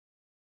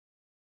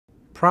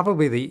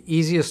Probably the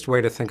easiest way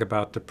to think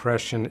about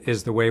depression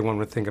is the way one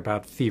would think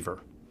about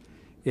fever.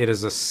 It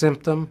is a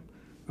symptom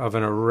of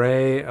an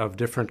array of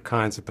different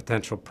kinds of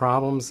potential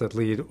problems that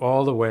lead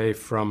all the way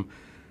from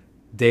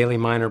daily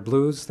minor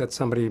blues that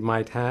somebody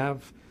might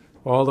have,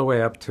 all the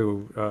way up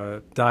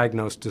to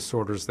diagnosed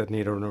disorders that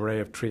need an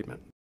array of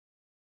treatment.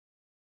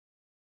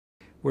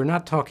 We're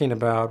not talking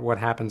about what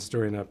happens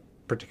during a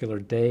particular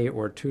day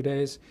or 2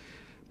 days,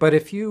 but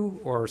if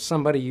you or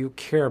somebody you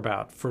care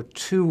about for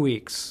 2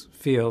 weeks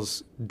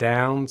feels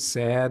down,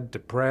 sad,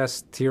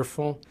 depressed,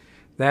 tearful,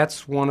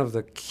 that's one of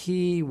the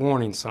key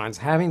warning signs.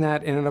 Having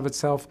that in and of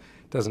itself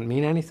doesn't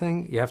mean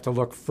anything. You have to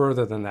look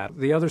further than that.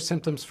 The other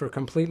symptoms for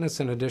completeness,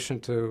 in addition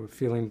to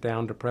feeling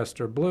down,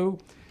 depressed, or blue,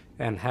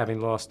 and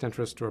having lost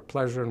interest or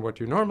pleasure in what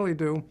you normally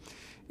do,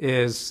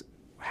 is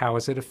how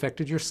has it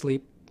affected your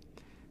sleep?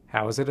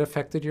 How has it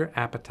affected your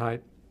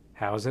appetite?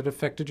 How has it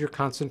affected your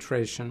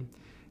concentration?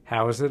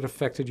 How has it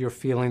affected your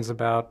feelings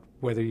about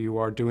whether you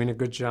are doing a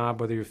good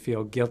job, whether you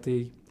feel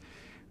guilty,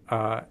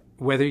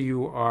 whether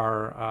you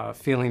are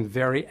feeling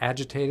very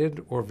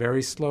agitated or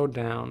very slowed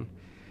down?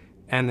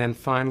 And then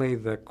finally,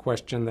 the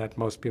question that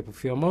most people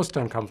feel most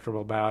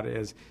uncomfortable about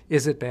is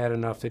it bad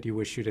enough that you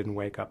wish you didn't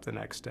wake up the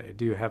next day?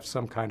 Do you have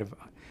some kind of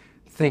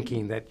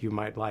thinking that you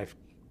might life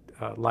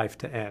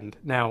to end?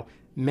 Now,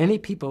 many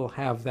people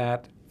have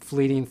that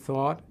fleeting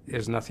thought.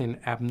 There's nothing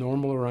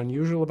abnormal or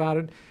unusual about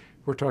it.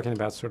 We're talking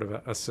about sort of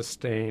a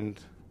sustained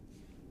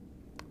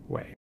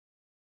way.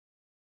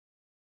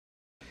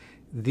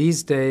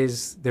 These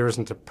days, there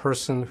isn't a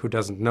person who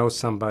doesn't know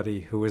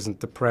somebody who isn't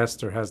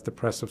depressed or has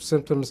depressive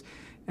symptoms,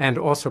 and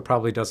also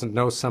probably doesn't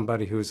know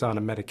somebody who's on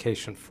a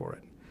medication for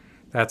it.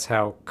 That's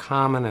how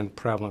common and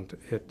prevalent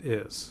it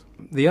is.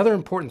 The other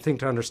important thing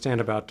to understand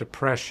about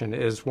depression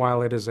is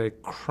while it is a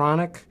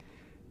chronic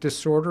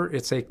disorder,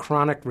 it's a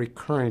chronic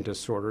recurring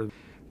disorder.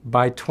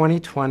 By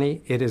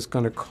 2020, it is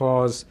going to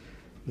cause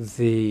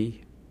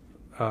the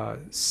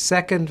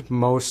second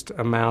most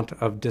amount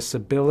of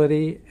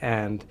disability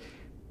and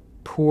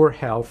poor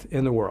health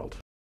in the world.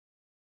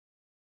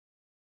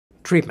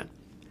 Treatment.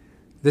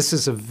 This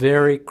is a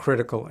very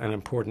critical and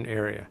important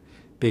area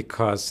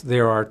because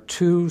there are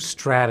two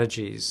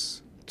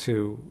strategies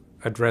to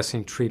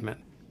addressing treatment.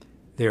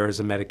 There is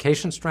a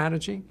medication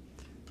strategy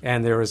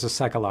and there is a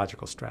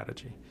psychological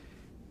strategy.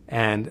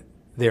 And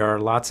there are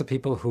lots of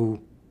people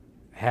who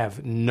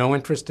have no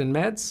interest in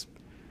meds,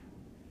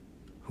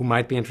 who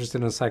might be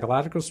interested in a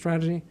psychological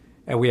strategy,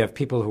 and we have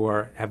people who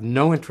have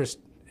no interest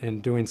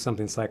in doing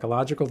something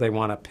psychological. They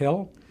want a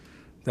pill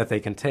that they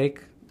can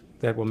take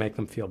that will make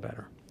them feel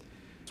better.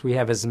 So we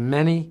have as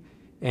many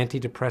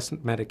antidepressant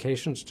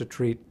medications to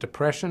treat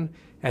depression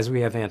as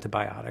we have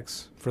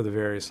antibiotics for the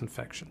various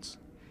infections.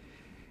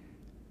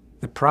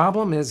 The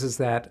problem is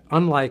that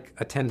unlike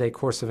a 10-day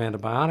course of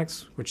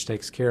antibiotics, which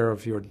takes care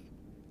of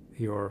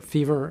your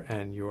fever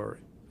and your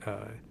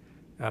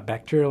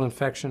bacterial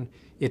infection,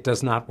 it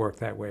does not work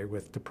that way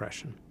with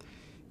depression.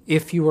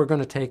 If you are going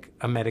to take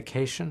a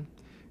medication,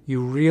 you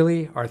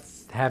really are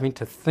having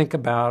to think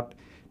about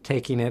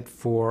taking it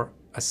for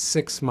a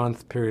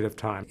 6-month period of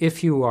time.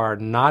 If you are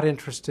not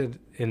interested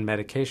in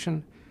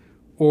medication,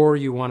 or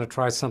you want to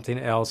try something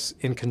else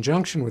in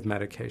conjunction with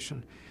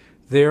medication,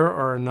 there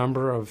are a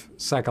number of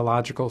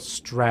psychological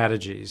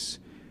strategies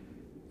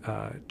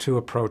to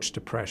approach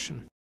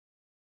depression.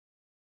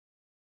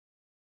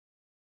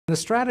 The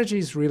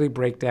strategies really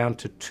break down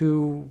to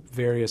two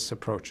various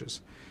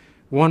approaches.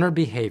 One are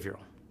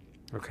behavioral,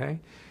 okay?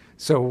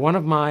 So one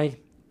of my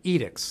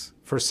edicts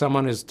for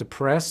someone who's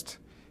depressed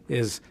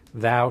is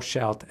thou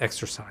shalt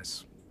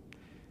exercise.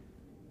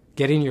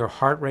 Getting your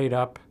heart rate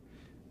up,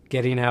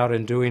 getting out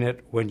and doing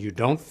it when you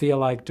don't feel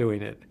like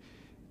doing it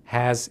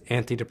has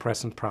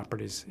antidepressant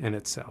properties in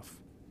itself.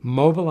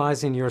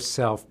 Mobilizing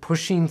yourself,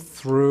 pushing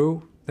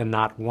through the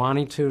not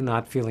wanting to,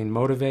 not feeling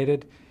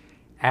motivated,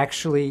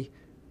 actually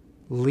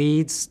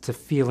leads to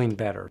feeling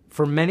better.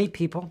 For many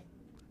people,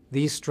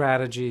 these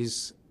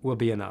strategies will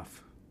be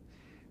enough.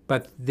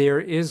 But there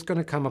is going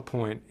to come a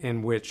point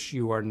in which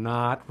you are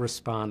not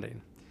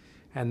responding.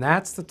 And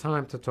that's the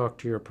time to talk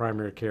to your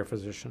primary care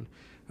physician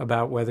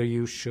about whether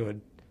you should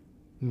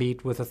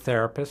meet with a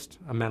therapist,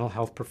 a mental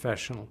health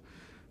professional,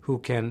 who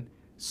can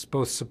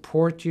both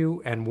support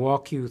you and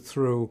walk you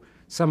through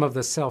some of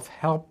the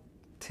self-help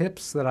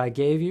tips that I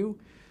gave you.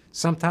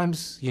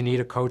 Sometimes you need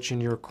a coach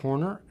in your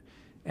corner,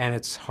 and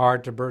it's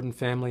hard to burden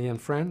family and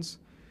friends.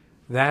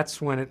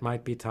 That's when it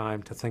might be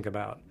time to think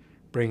about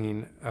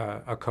bringing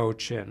a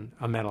coach in,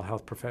 a mental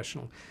health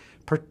professional.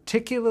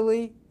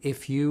 Particularly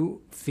if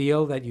you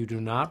feel that you do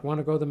not want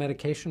to go the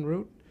medication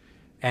route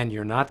and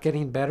you're not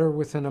getting better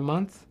within a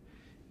month,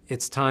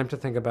 it's time to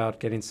think about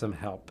getting some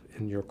help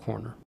in your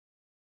corner.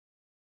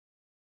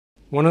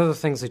 One of the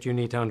things that you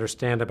need to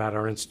understand about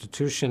our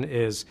institution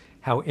is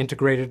how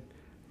integrated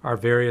our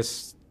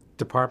various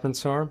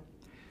departments are.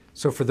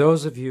 So for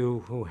those of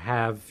you who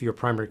have your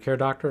primary care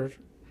doctor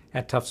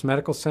at Tufts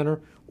Medical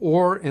Center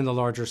or in the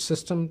larger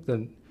system,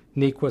 the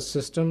NEQA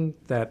system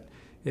that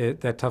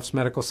Tufts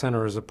Medical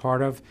Center is a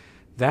part of,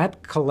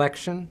 that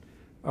collection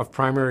of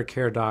primary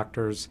care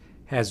doctors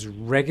has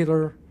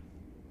regular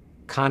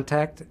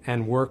contact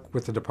and work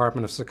with the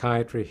Department of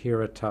Psychiatry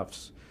here at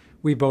Tufts.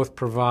 We both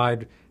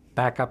provide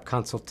backup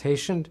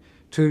consultation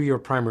to your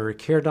primary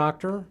care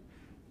doctor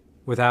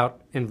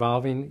without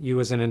involving you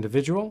as an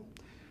individual.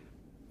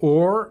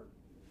 Or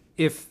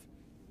if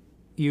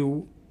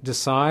you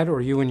decide,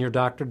 or you and your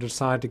doctor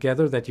decide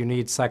together, that you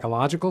need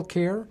psychological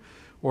care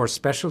or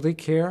specialty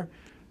care,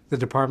 the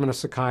Department of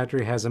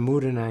Psychiatry has a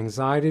mood and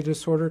anxiety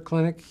disorder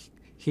clinic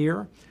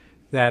here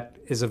that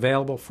is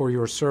available for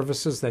your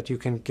services that you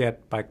can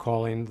get by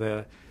calling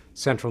the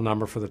central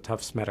number for the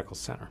Tufts Medical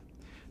Center.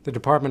 The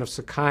Department of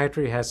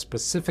Psychiatry has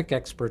specific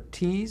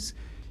expertise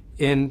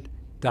in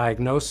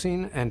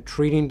diagnosing and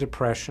treating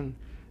depression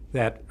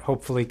that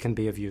hopefully can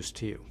be of use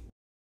to you.